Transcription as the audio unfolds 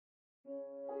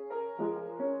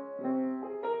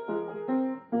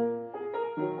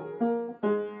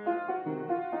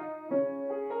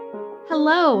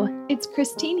Hello, it's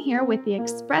Christine here with the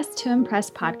Express to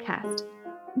Impress podcast.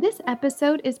 This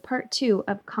episode is part 2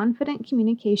 of Confident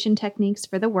Communication Techniques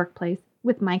for the Workplace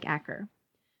with Mike Acker.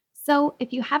 So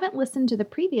if you haven't listened to the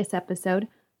previous episode,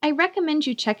 I recommend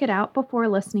you check it out before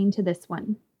listening to this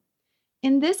one.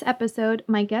 In this episode,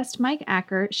 my guest Mike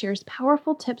Acker shares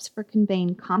powerful tips for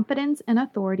conveying confidence and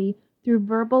authority through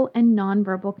verbal and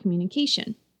nonverbal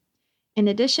communication. In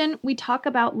addition, we talk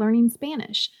about learning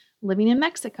Spanish, living in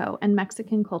Mexico, and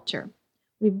Mexican culture.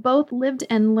 We've both lived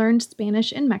and learned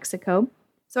Spanish in Mexico,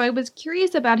 so I was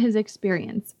curious about his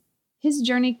experience. His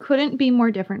journey couldn't be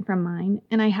more different from mine,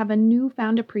 and I have a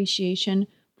newfound appreciation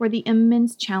for the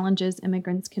immense challenges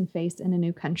immigrants can face in a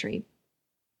new country.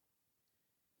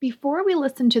 Before we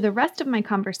listen to the rest of my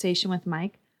conversation with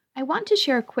Mike, I want to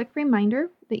share a quick reminder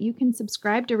that you can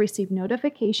subscribe to receive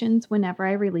notifications whenever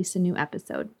I release a new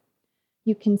episode.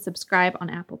 You can subscribe on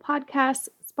Apple Podcasts,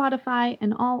 Spotify,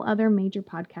 and all other major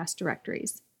podcast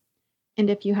directories. And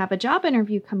if you have a job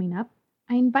interview coming up,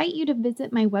 I invite you to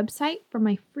visit my website for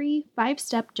my free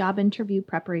 5-step job interview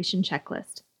preparation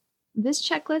checklist. This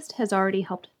checklist has already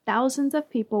helped thousands of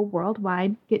people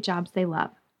worldwide get jobs they love.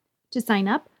 To sign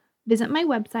up, visit my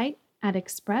website at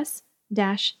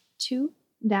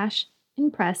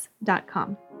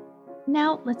express-to-impress.com.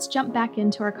 Now let's jump back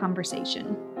into our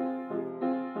conversation.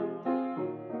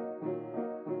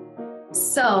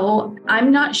 So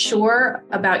I'm not sure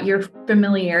about your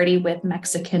familiarity with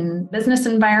Mexican business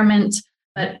environment,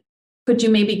 but could you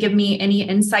maybe give me any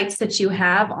insights that you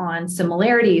have on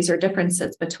similarities or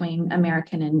differences between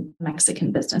American and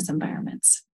Mexican business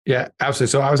environments? Yeah,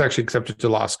 absolutely. So I was actually accepted to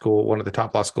law school, one of the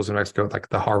top law schools in Mexico, like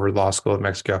the Harvard Law School of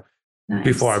Mexico,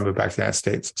 before I moved back to the United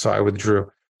States. So I withdrew.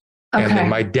 Okay. And then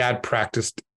my dad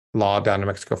practiced law down in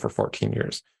Mexico for 14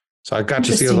 years. So I got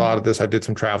to see a lot of this. I did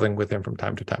some traveling with him from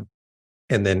time to time.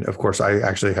 And then, of course, I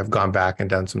actually have gone back and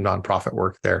done some nonprofit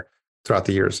work there throughout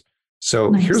the years.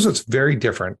 So here's what's very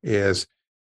different is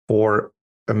for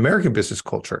American business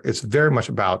culture, it's very much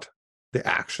about the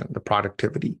action, the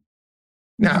productivity.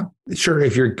 Now, sure,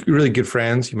 if you're really good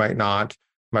friends, you might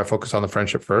focus on the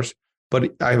friendship first.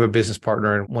 But I have a business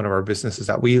partner in one of our businesses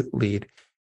that we lead.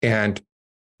 And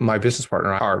my business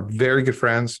partner and I are very good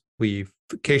friends. We've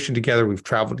vacationed together. We've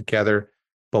traveled together.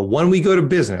 But when we go to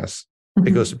business,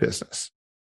 it goes to business.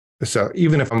 So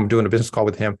even if I'm doing a business call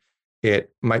with him,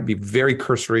 it might be very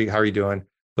cursory. How are you doing?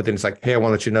 But then it's like, hey, I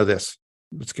want to let you know this.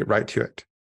 Let's get right to it.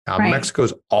 Now, Mexico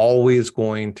is always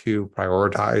going to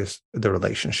prioritize the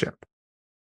relationship.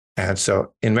 And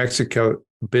so in Mexico,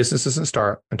 business doesn't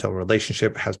start until a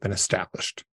relationship has been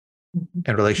established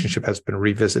and relationship has been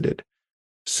revisited.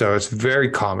 So it's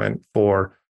very common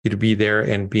for you to be there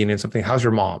and being in something. How's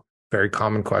your mom? Very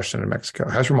common question in Mexico.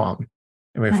 How's your mom?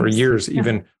 I mean, for years,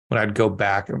 even when I'd go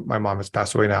back, my mom has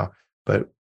passed away now, but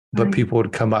people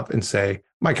would come up and say,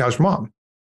 Mike, how's your mom?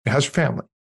 How's your family?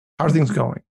 How are things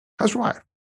going? How's your wife?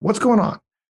 What's going on?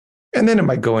 And then it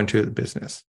might go into the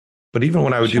business. But even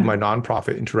when I would do my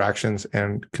nonprofit interactions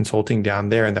and consulting down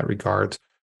there in that regards,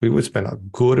 we would spend a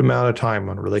good amount of time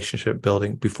on relationship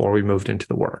building before we moved into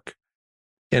the work.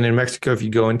 And in Mexico, if you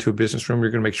go into a business room,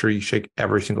 you're going to make sure you shake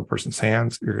every single person's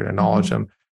hands. You're going to acknowledge them.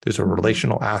 There's a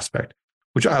relational aspect,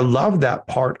 which I love that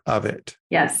part of it.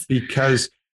 Yes. Because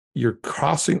you're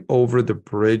crossing over the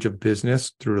bridge of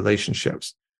business through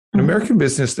relationships. In American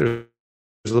business, there's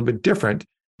a little bit different.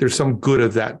 There's some good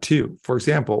of that too. For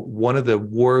example, one of the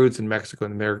words in Mexico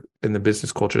in the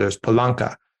business culture, there's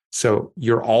palanca. So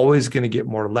you're always going to get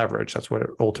more leverage. That's what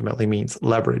it ultimately means,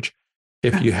 leverage,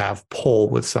 if you have pull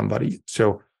with somebody.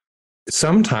 So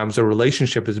sometimes a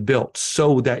relationship is built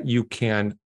so that you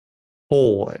can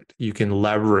pull it, you can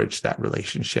leverage that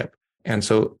relationship. And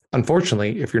so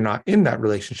unfortunately, if you're not in that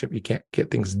relationship, you can't get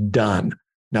things done.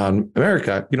 Now in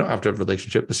America, you don't have to have a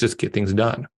relationship. Let's just get things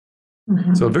done.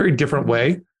 So a very different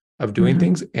way of doing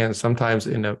things. And sometimes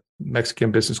in a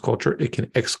Mexican business culture, it can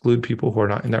exclude people who are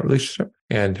not in that relationship.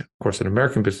 And of course, in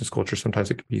American business culture, sometimes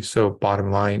it can be so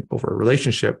bottom line over a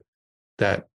relationship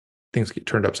that things get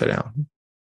turned upside down.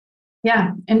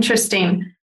 Yeah,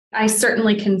 interesting. I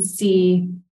certainly can see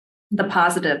the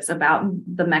positives about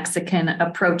the Mexican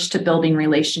approach to building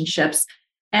relationships.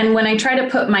 And when I try to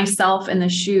put myself in the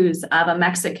shoes of a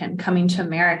Mexican coming to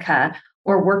America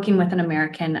or working with an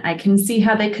American, I can see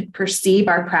how they could perceive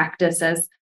our practice as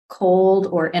cold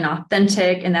or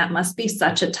inauthentic, and that must be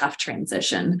such a tough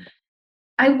transition.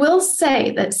 I will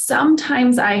say that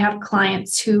sometimes I have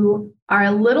clients who are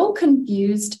a little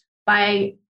confused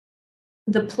by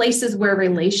the places where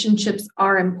relationships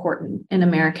are important in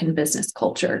American business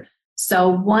culture. So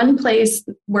one place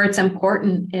where it's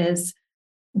important is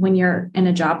when you're in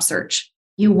a job search.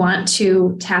 You want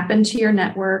to tap into your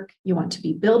network. You want to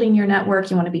be building your network.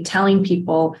 You want to be telling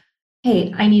people,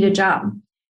 hey, I need a job.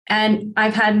 And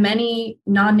I've had many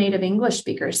non-native English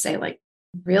speakers say, like,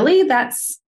 really? That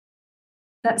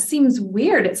seems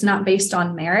weird. It's not based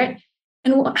on merit.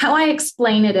 And how I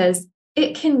explain it is,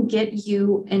 it can get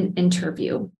you an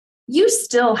interview. You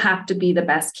still have to be the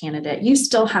best candidate. You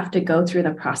still have to go through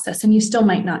the process, and you still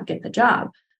might not get the job,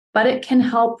 but it can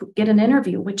help get an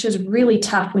interview, which is really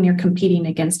tough when you're competing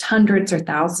against hundreds or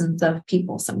thousands of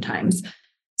people sometimes.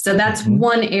 So that's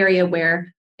one area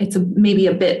where it's maybe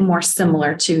a bit more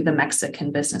similar to the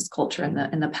Mexican business culture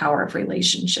and the power of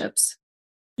relationships.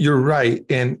 You're right.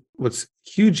 And what's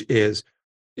huge is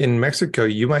in Mexico,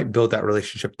 you might build that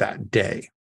relationship that day.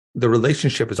 The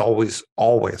relationship is always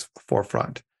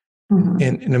forefront.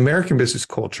 In American business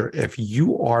culture, if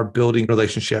you are building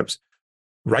relationships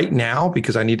right now,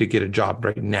 because I need to get a job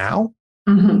right now,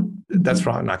 that's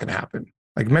probably not going to happen.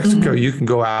 Like Mexico, you can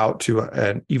go out to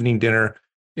an evening dinner.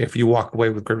 If you walk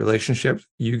away with great relationships,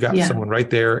 you got someone right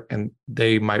there, and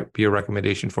they might be a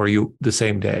recommendation for you the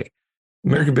same day.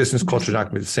 American business culture is not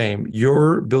going to be the same.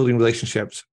 You're building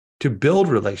relationships to build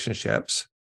relationships.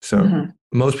 So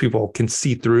most people can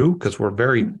see through, because we're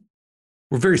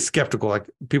very skeptical. Like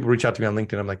people reach out to me on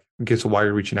LinkedIn. I'm like, okay, so why are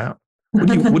you reaching out? What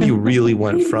do you really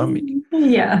want from me?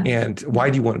 Yeah. And why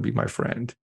do you want to be my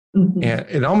friend?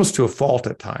 And almost to a fault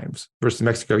at times. Versus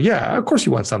Mexico, yeah, of course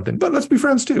you want something, but let's be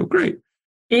friends too. Great.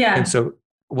 Yeah. And so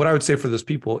what I would say for those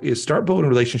people is start building a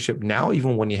relationship now,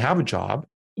 even when you have a job.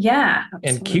 Yeah.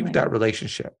 And keep that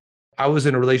relationship. I was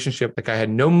in a relationship, like I had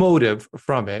no motive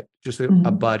from it, just a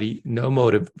buddy, no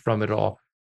motive from it all.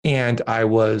 And I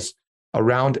was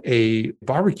around a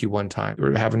barbecue one time. We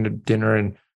were having a dinner,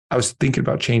 and I was thinking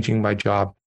about changing my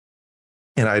job.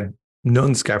 And I'd known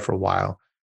this guy for a while,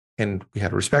 and we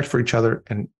had respect for each other.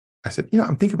 And I said,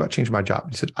 I'm thinking about changing my job.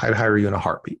 He said, I'd hire you in a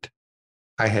heartbeat.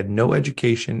 I had no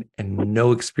education and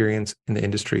no experience in the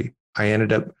industry. I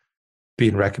ended up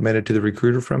being recommended to the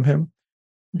recruiter from him.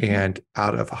 And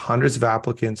out of hundreds of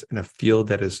applicants in a field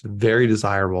that is very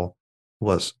desirable,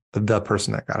 was the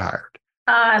person that got hired.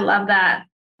 I love that.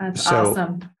 That's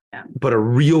awesome. Yeah. But a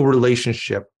real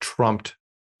relationship trumped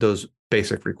those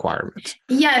basic requirements.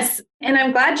 Yes. And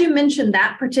I'm glad you mentioned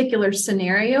that particular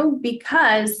scenario,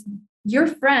 because your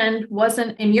friend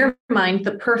wasn't, in your mind,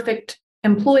 the perfect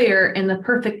employer in the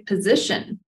perfect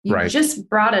position. You just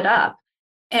brought it up.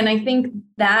 And I think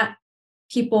that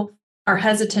people are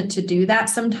hesitant to do that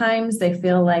sometimes. They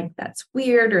feel like that's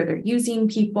weird, or they're using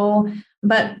people.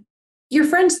 But your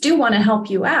friends do want to help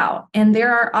you out. And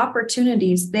there are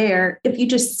opportunities there if you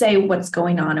just say what's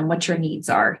going on and what your needs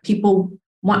are. People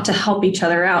want to help each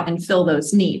other out and fill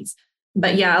those needs.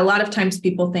 But yeah, a lot of times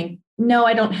people think, no,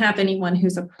 I don't have anyone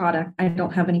who's a product. I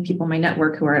don't have any people in my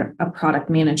network who are a product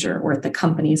manager or at the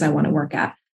companies I want to work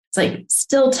at. It's like,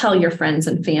 still tell your friends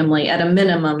and family at a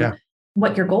minimum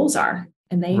what your goals are,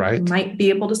 and they might be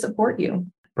able to support you.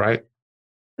 Right.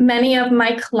 Many of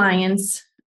my clients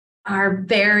are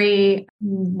very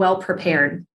well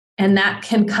prepared, and that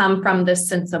can come from this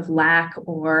sense of lack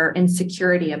or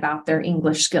insecurity about their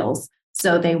English skills.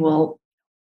 So they will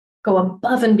go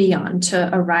above and beyond to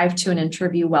arrive to an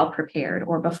interview well prepared,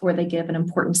 or before they give an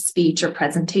important speech or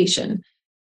presentation.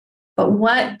 But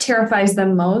what terrifies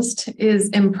them most is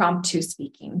impromptu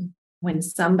speaking. When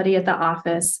somebody at the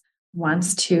office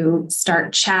wants to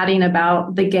start chatting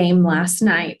about the game last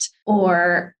night,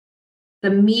 or the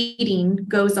meeting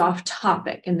goes off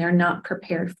topic and they're not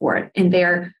prepared for it, and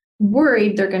they're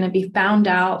worried they're going to be found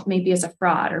out maybe as a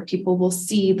fraud, or people will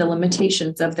see the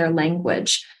limitations of their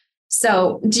language.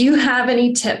 So do you have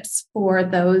any tips for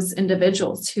those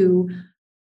individuals who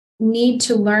need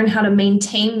to learn how to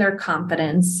maintain their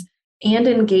confidence and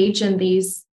engage in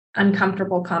these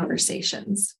uncomfortable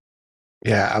conversations?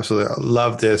 Yeah, absolutely. I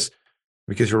love this,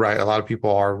 because you're right. A lot of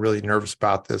people are really nervous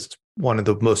about this. It's one of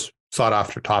the most sought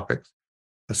after topics.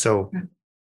 So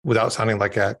without sounding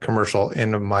like a commercial,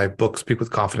 in my book, Speak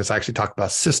with Confidence, I actually talk about a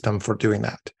system for doing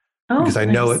that, because I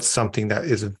know it's something that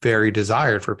is very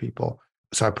desired for people.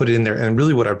 So I put it in there. And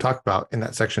really what I've talked about in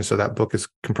that section, so that book is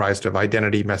comprised of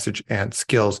identity, message, and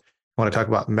skills. When I talk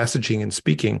about messaging and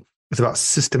speaking, it's about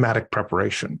systematic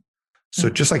preparation. So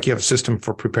just like you have a system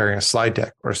for preparing a slide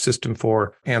deck, or a system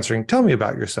for answering, tell me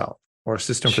about yourself, or a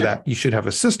system for that, you should have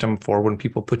a system for when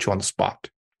people put you on the spot.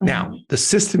 Now, the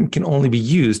system can only be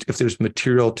used if there's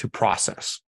material to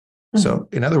process. So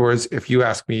in other words, if you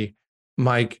ask me,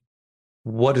 Mike,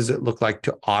 what does it look like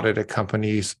to audit a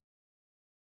company's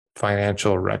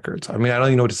financial records? I mean, I don't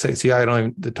even know what to say. See,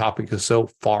 the topic is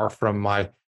so far from my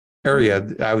area.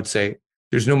 I would say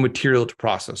there's no material to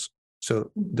process.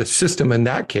 So the system in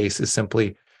that case is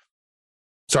simply,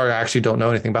 sorry, I actually don't know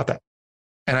anything about that.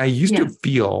 And I used to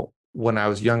feel when I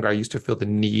was younger, I used to feel the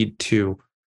need to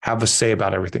have a say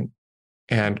about everything.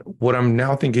 And what I'm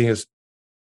now thinking is,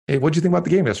 hey, what'd you think about the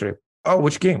game yesterday? Oh,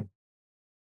 which game?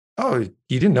 Oh,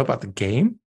 you didn't know about the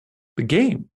game? The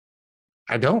game.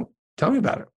 I don't. Tell me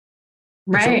about it.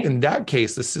 Right. And so in that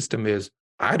case, the system is,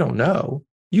 I don't know.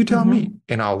 You tell me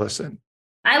and I'll listen.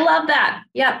 I love that.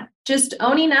 Yep. Just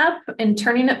owning up and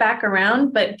turning it back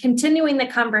around, but continuing the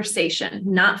conversation,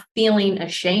 not feeling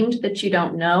ashamed that you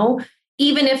don't know.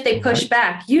 Even if they push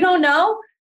back, you don't know?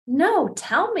 No,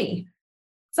 tell me.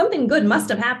 Something good must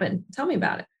have happened. Tell me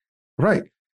about it. Right.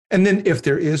 And then if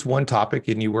there is one topic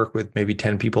and you work with maybe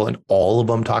 10 people and all of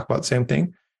them talk about the same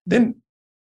thing, then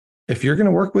if you're going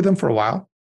to work with them for a while,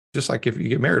 just like if you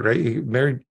get married, right? You get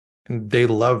married and they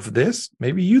love this,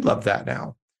 maybe you love that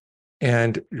now.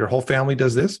 And your whole family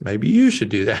does this, maybe you should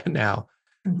do that now.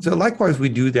 So likewise, we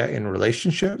do that in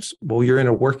relationships. Well, you're in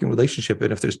a working relationship,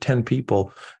 and if there's 10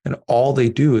 people and all they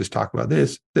do is talk about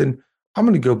this, then I'm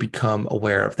going to go become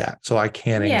aware of that so I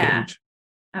can engage.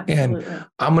 Absolutely. And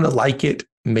I'm going to like it.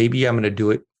 Maybe I'm going to do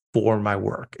it for my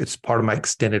work. It's part of my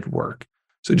extended work.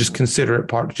 So just consider it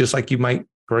part, just like you might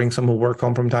bring some work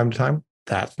home from time to time.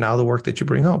 That's now the work that you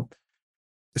bring home.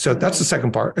 So that's the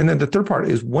second part. And then the third part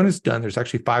is when it's done, there's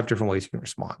actually 5 different ways you can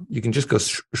respond. You can just go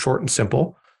short and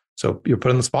simple. So you're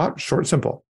put on the spot, short and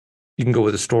simple. You can go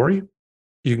with a story.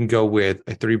 You can go with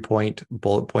a 3-point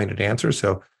bullet pointed answer.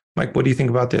 So Mike, what do you think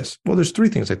about this? Well, there's 3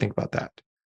 things I think about that.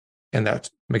 And that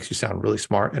makes you sound really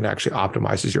smart and actually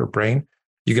optimizes your brain.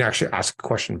 You can actually ask a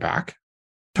question back.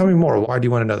 Tell me more. Why do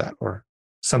you want to know that? Or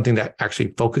something that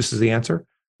actually focuses the answer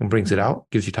and brings it out,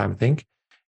 gives you time to think.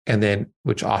 And then,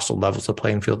 which also levels the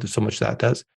playing field. There's so much that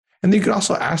does. And then you could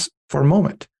also ask for a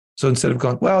moment. So instead of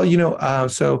going, well,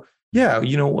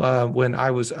 when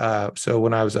I was a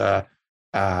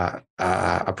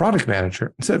product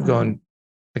manager, instead of going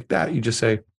like that, you just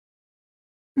say,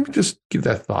 let me just give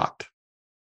that thought.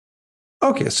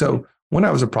 Okay, so when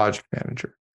I was a project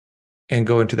manager, and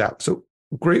go into that. So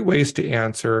great ways to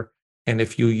answer. And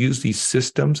if you use these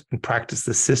systems and practice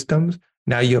the systems,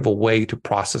 now you have a way to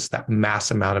process that mass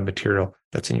amount of material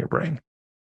that's in your brain.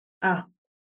 Oh,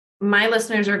 my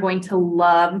listeners are going to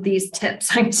love these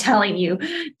tips. I'm telling you,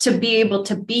 to be able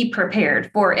to be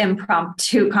prepared for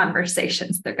impromptu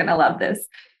conversations. They're going to love this.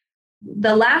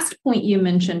 The last point you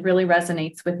mentioned really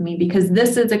resonates with me because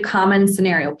this is a common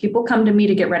scenario. People come to me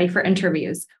to get ready for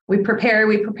interviews. We prepare.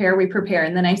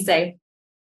 And then I say,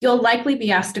 you'll likely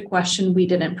be asked a question we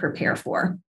didn't prepare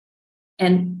for.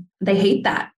 And they hate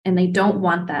that and they don't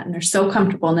want that. And they're so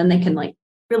comfortable. And then they can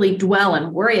really dwell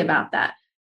and worry about that.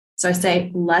 So I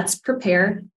say, let's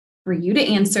prepare for you to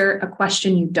answer a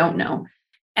question you don't know.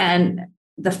 And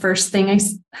the first thing I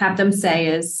have them say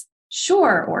is,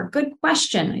 sure, or good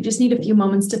question. I just need a few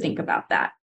moments to think about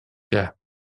that. Yeah.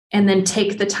 And then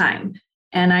take the time.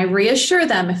 And I reassure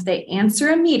them if they answer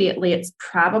immediately, it's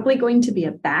probably going to be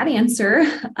a bad answer,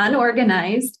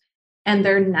 unorganized, and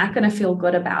they're not going to feel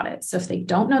good about it. So if they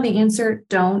don't know the answer,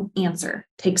 don't answer.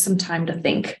 Take some time to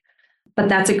think. But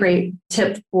that's a great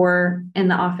tip for in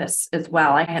the office as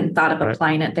well. I hadn't thought of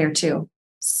applying it there too.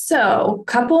 So a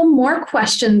couple more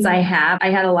questions I have. I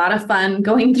had a lot of fun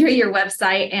going through your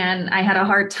website and I had a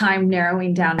hard time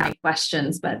narrowing down my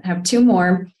questions, but I have 2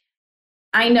 more.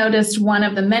 I noticed one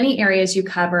of the many areas you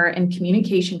cover in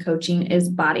communication coaching is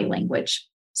body language.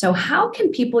 So how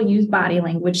can people use body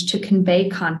language to convey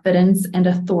confidence and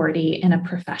authority in a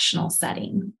professional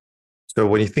setting? So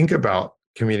when you think about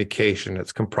communication,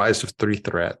 it's comprised of 3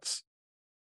 threads.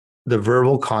 The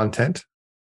verbal content,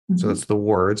 so that's the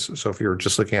words. So if you're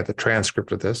just looking at the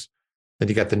transcript of this, then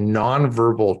you got the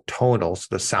nonverbal tonal, so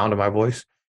the sound of my voice,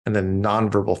 and then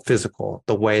nonverbal physical,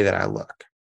 the way that I look.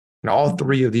 And all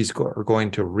 3 of these are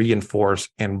going to reinforce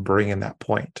and bring in that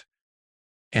point.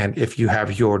 And if you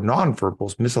have your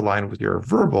nonverbals misaligned with your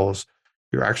verbals,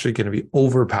 you're actually going to be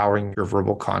overpowering your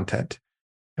verbal content.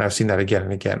 And I've seen that again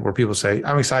and again, where people say,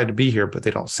 I'm excited to be here, but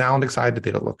they don't sound excited.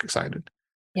 They don't look excited.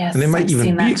 Yes, and they might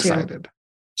even be excited.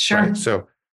 Sure. Right? So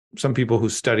some people who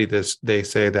study this, they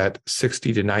say that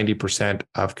 60 to 90%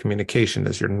 of communication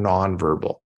is your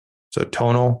nonverbal. So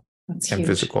tonal and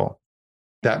physical.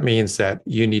 That means that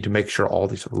you need to make sure all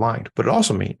these are aligned. But it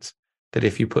also means that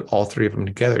if you put all 3 of them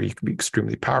together, you can be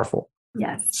extremely powerful.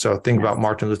 Yes. So think about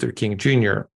Martin Luther King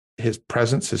Jr., his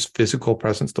presence, his physical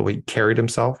presence, the way he carried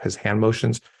himself, his hand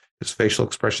motions, his facial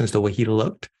expressions, the way he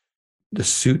looked, the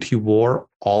suit he wore,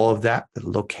 all of that, the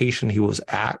location he was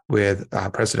at with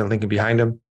President Lincoln behind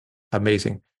him,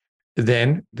 amazing.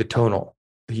 Then the tonal,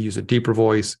 he used a deeper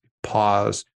voice,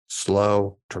 pause,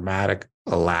 slow, dramatic,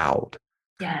 loud.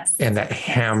 Yes. And that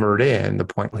hammered in the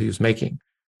point he was making.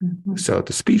 Mm-hmm. So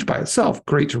the speech by itself,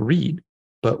 great to read,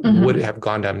 but would it have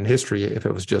gone down in history if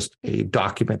it was just a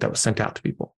document that was sent out to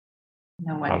people?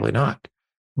 No way. Probably not.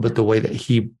 But the way that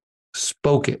he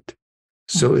spoke it.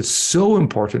 So it's so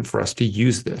important for us to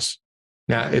use this.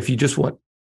 Now, if you just want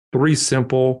 3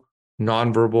 simple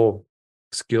nonverbal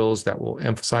skills that will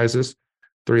emphasize this,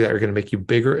 3 that are going to make you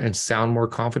bigger and sound more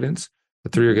confidence, the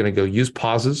 3 are going to go use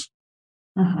pauses,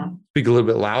 speak a little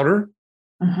bit louder,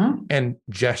 and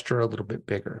gesture a little bit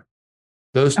bigger.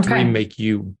 Those 3 make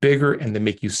you bigger and they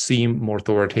make you seem more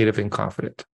authoritative and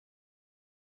confident.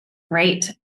 Right.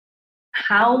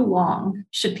 How long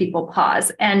should people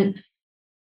pause? And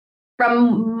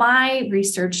from my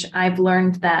research, I've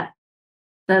learned that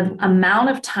the amount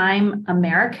of time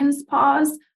Americans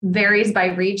pause varies by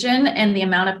region, and the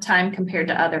amount of time compared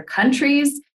to other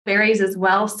countries varies as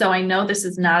well. So I know this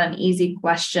is not an easy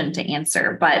question to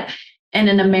answer, but in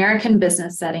an American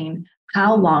business setting,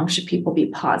 how long should people be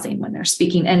pausing when they're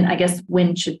speaking? And I guess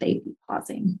when should they be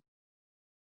pausing?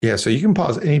 Yeah, so you can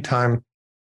pause anytime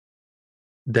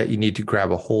that you need to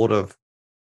grab a hold of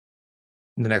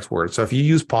the next word. So if you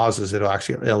use pauses, it'll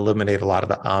actually eliminate a lot of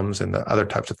the ums and the other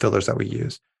types of fillers that we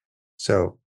use.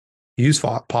 So use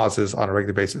pauses on a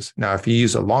regular basis. Now, if you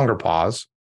use a longer pause,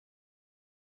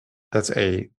 that's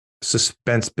a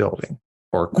suspense building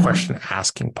or question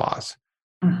asking pause.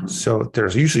 So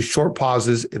there's usually short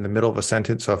pauses in the middle of a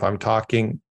sentence. So if I'm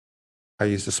talking, I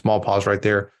use a small pause right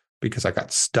there because I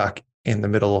got stuck in the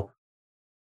middle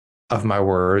of my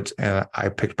words and I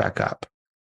picked back up.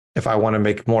 If I want to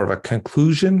make more of a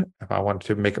conclusion, if I want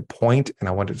to make a point and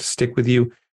I wanted to stick with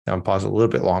you, then I'm pause a little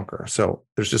bit longer. So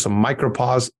there's just a micro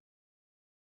pause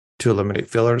to eliminate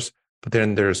fillers, but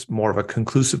then there's more of a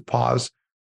conclusive pause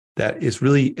that is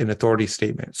really an authority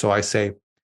statement. So I say,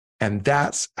 and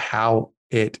that's how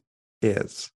it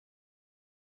is.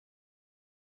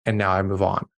 And now I move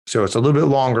on. So it's a little bit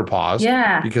longer pause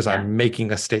because I'm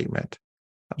making a statement.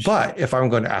 But if I'm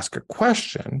going to ask a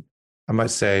question, I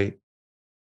might say,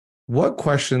 what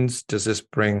questions does this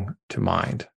bring to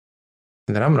mind?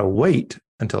 And then I'm going to wait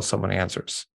until someone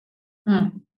answers.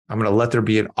 I'm going to let there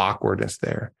be an awkwardness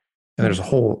there. And there's a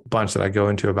whole bunch that I go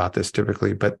into about this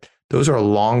typically, but those are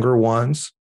longer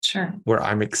ones where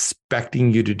I'm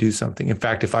expecting you to do something. In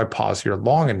fact, if I pause here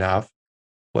long enough,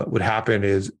 what would happen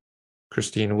is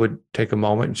Christine would take a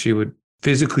moment and she would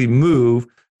physically move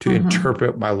to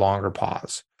interpret my longer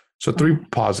pause. So 3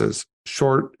 pauses,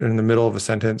 short in the middle of a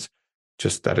sentence,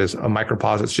 just that is a micro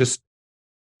pause. It's just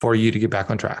for you to get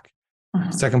back on track.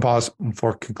 Second pause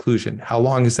for conclusion. How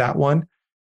long is that one?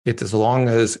 It's as long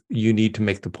as you need to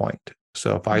make the point.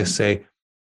 So if I say,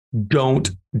 don't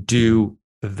do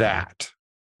that,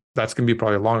 that's going to be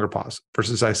probably a longer pause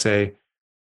versus I say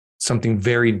something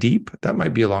very deep. That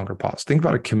might be a longer pause. Think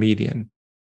about a comedian.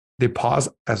 They pause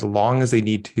as long as they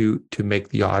need to make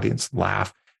the audience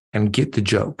laugh and get the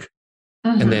joke.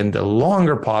 And then the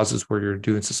longer pauses where you're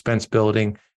doing suspense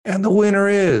building and the winner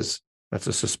is, that's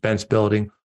a suspense building,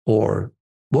 or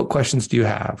what questions do you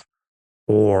have?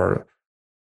 Or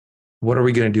what are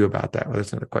we going to do about that? Well,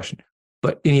 that's another question.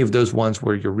 But any of those ones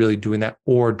where you're really doing that,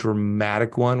 or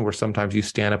dramatic one where sometimes you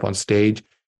stand up on stage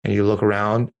and you look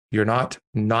around, you're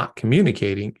not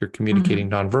communicating, you're communicating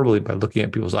non-verbally by looking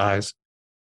at people's eyes.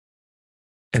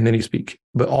 And then you speak.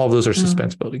 But all of those are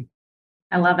suspense building.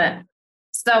 I love it.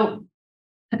 So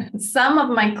some of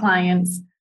my clients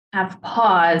have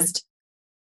paused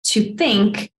to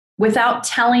think without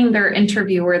telling their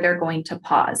interviewer they're going to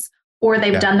pause, or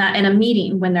they've done that in a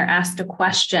meeting when they're asked a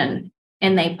question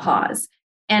and they pause.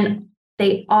 And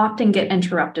they often get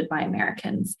interrupted by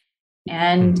Americans,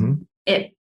 and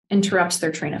it interrupts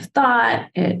their train of thought.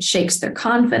 It shakes their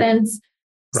confidence.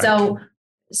 Right. So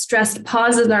stressed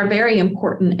pauses are very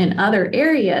important in other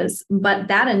areas, but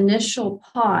that initial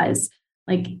pause,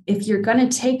 like if you're going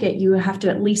to take it, you have to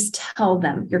at least tell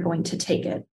them you're going to take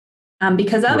it.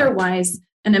 Because otherwise,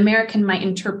 an American might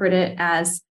interpret it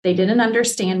as they didn't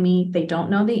understand me. They don't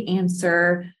know the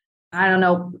answer. I don't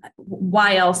know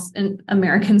why else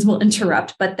Americans will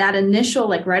interrupt. But that initial,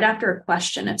 like right after a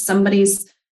question, if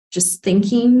somebody's just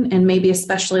thinking, and maybe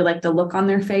especially like the look on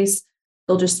their face,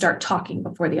 they'll just start talking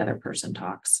before the other person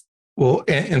talks. Well,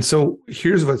 and so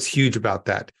here's what's huge about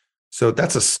that. So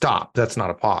that's a stop. That's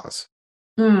not a pause.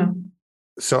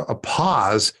 So a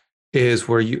pause is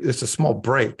where it's a small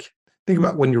break. Think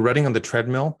about when you're running on the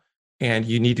treadmill and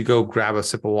you need to go grab a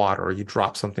sip of water or you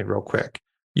drop something real quick.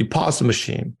 You pause the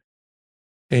machine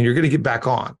and you're going to get back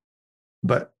on.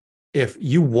 But if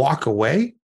you walk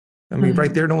away, I mean,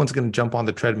 right there, no one's going to jump on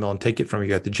the treadmill and take it from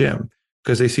you at the gym.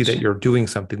 because they see that you're doing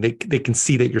something. They can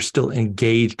see that you're still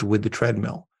engaged with the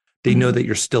treadmill. They know that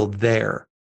you're still there.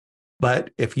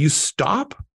 But if you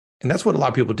stop, and that's what a lot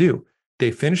of people do,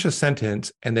 they finish a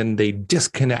sentence and then they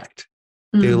disconnect.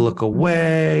 They look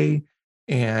away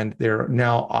and they're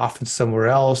now off somewhere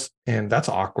else. And that's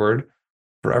awkward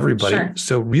for everybody. Sure.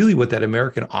 So really what that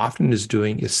American often is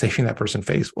doing is saving that person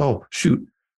face. Oh, shoot,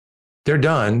 they're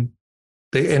done.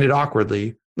 They ended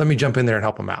awkwardly. Let me jump in there and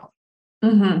help them out.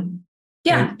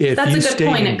 Yeah, that's a good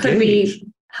point. It could be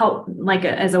help, like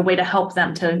as a way to help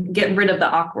them to get rid of the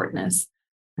awkwardness.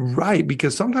 Right.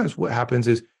 Because sometimes what happens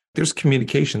is there's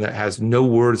communication that has no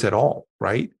words at all,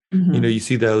 right? You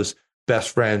see those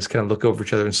best friends kind of look over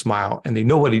each other and smile, and they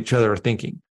know what each other are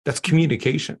thinking. That's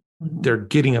communication. They're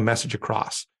getting a message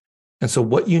across. And so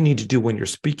what you need to do when you're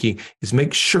speaking is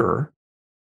make sure,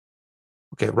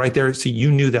 okay, right there, see,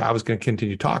 you knew that I was going to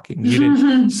continue talking. You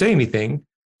didn't say anything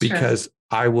because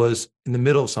I was in the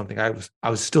middle of something. I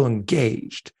was still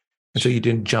engaged. And so you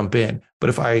didn't jump in. But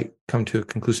if I come to a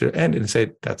conclusive end and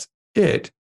say, that's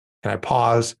it, and I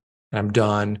pause and I'm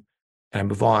done and I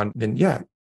move on, then yeah,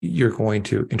 you're going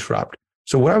to interrupt.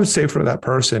 So what I would say for that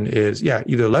person is, yeah,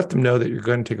 either let them know that you're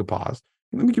going to take a pause.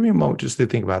 Let me give you a moment just to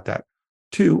think about that.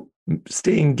 2,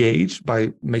 stay engaged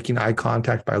by making eye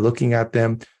contact, by looking at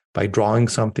them, by drawing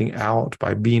something out,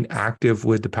 by being active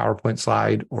with the PowerPoint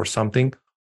slide or something.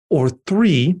 Or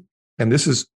 3, and this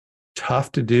is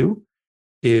tough to do,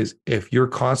 is if you're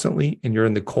constantly and you're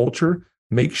in the culture,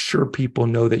 make sure people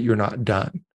know that you're not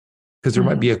done, because there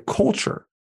might be a culture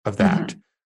of that.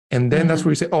 And then that's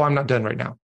where you say, oh, I'm not done right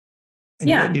now. And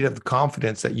you might need to have the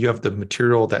confidence that you have the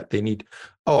material that they need.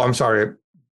 Oh, I'm sorry.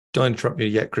 Don't interrupt me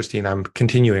yet, Christine. I'm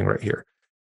continuing right here.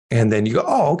 And then you go,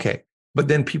 oh, okay. But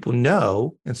then people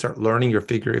know and start learning your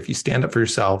figure. If you stand up for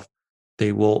yourself,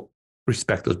 they will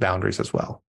respect those boundaries as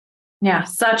well. Yeah,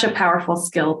 such a powerful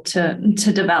skill to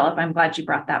develop. I'm glad you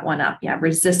brought that one up. Yeah,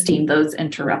 resisting those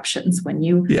interruptions when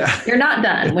you're not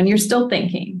done, when you're still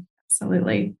thinking.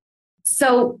 Absolutely.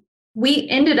 So we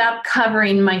ended up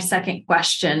covering my second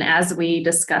question as we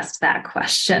discussed that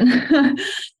question.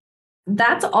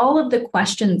 That's all of the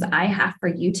questions I have for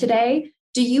you today.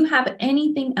 Do you have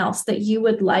anything else that you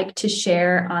would like to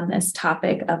share on this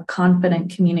topic of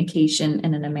confident communication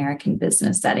in an American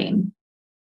business setting?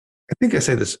 I think I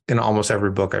say this in almost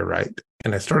every book I write.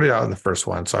 And I started out in the first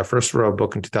one. So I first wrote a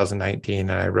book in 2019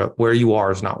 and I wrote Where You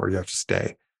Are Is Not Where You Have to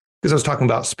Stay, because I was talking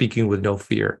about speaking with no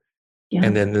fear. Yeah.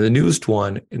 And then the newest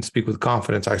one, in Speak with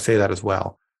Confidence, I say that as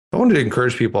well. I wanted to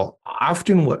encourage people.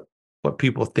 Often what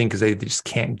people think is they just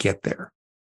can't get there.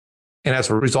 And as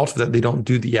a result of that, they don't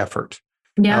do the effort.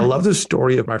 Yeah. I love the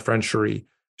story of my friend Cherie.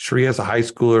 Cherie, as a high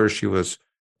schooler, she was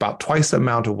about twice the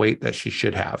amount of weight that she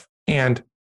should have. And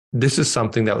this is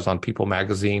something that was on People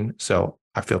magazine. So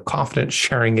I feel confident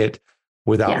sharing it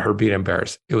without her being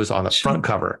embarrassed. It was on the front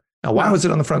cover. Now, why was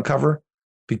it on the front cover?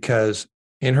 Because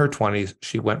in her 20s,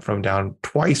 she went from down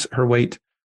twice her weight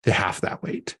to half that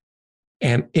weight.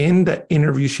 And in the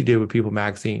interview she did with People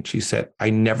magazine, she said,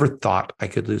 I never thought I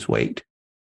could lose weight.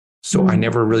 So I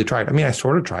never really tried. I mean, I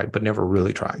sort of tried, but never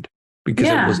really tried because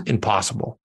it was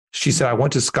impossible. She said, I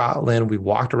went to Scotland. We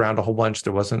walked around a whole bunch.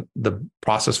 There wasn't the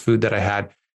processed food that I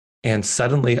had. And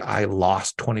suddenly I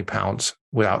lost 20 pounds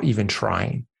without even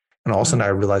trying. And all of a sudden I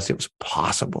realized it was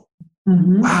possible.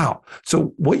 Wow.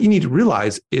 So what you need to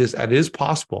realize is that it is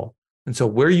possible. And so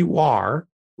where you are,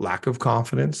 lack of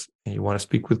confidence, and you want to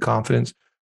speak with confidence,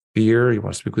 fear, you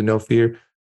want to speak with no fear,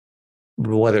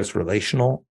 whether it's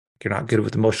relational, you're not good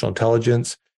with emotional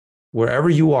intelligence, wherever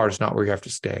you are is not where you have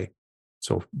to stay.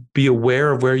 So be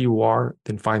aware of where you are,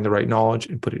 then find the right knowledge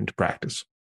and put it into practice.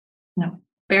 No,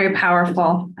 very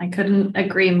powerful. I couldn't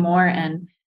agree more. And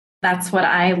that's what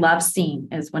I love seeing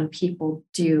is when people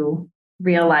do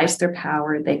realize their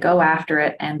power, they go after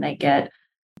it and they get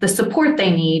the support they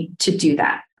need to do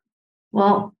that.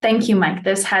 Well, thank you, Mike.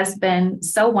 This has been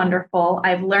so wonderful.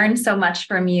 I've learned so much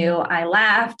from you. I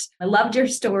laughed. I loved your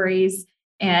stories,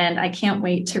 and I can't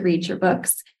wait to read your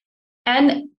books.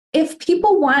 And if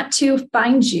people want to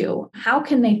find you, how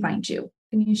can they find you?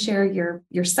 Can you share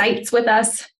your sites with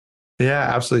us?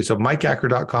 Yeah, absolutely. So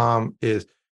mikeacker.com is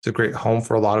a great home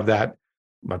for a lot of that.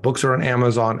 My books are on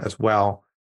Amazon as well.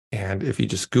 And if you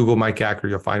just Google Mike Acker,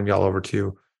 you'll find me all over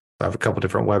too. I have a couple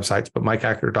different websites, but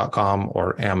mikeacker.com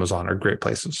or Amazon are great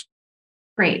places.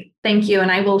 Great. Thank you.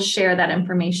 And I will share that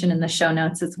information in the show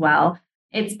notes as well.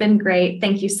 It's been great.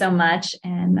 Thank you so much.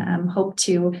 And hope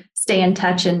to stay in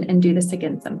touch and do this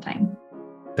again sometime.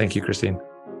 Thank you, Christine.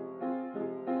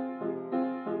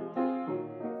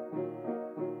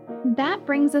 That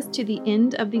brings us to the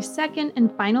end of the second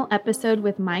and final episode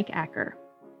with Mike Acker.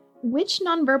 Which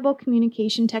nonverbal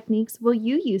communication techniques will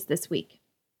you use this week?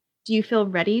 Do you feel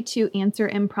ready to answer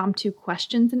impromptu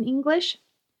questions in English?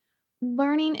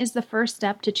 Learning is the first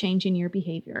step to changing your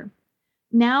behavior.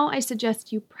 Now I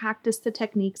suggest you practice the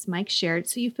techniques Mike shared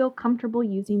so you feel comfortable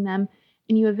using them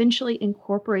and you eventually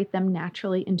incorporate them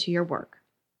naturally into your work.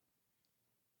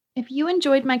 If you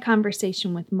enjoyed my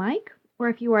conversation with Mike, or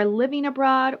if you are living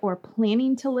abroad or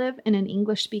planning to live in an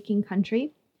English-speaking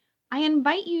country, I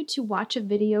invite you to watch a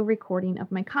video recording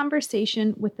of my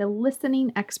conversation with the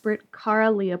listening expert Cara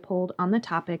Leopold on the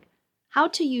topic, how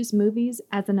to use movies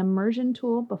as an immersion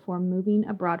tool before moving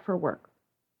abroad for work.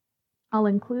 I'll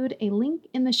include a link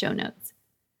in the show notes.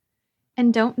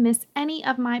 And don't miss any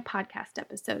of my podcast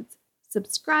episodes.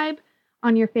 Subscribe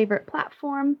on your favorite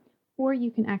platform, or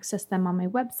you can access them on my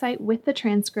website with the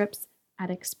transcripts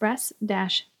at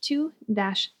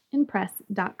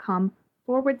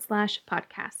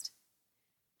express-to-impress.com/podcast.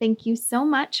 Thank you so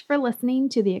much for listening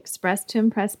to the Express to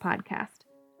Impress podcast.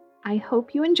 I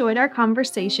hope you enjoyed our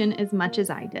conversation as much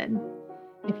as I did.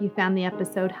 If you found the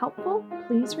episode helpful,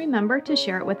 please remember to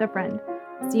share it with a friend.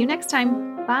 See you next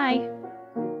time. Bye.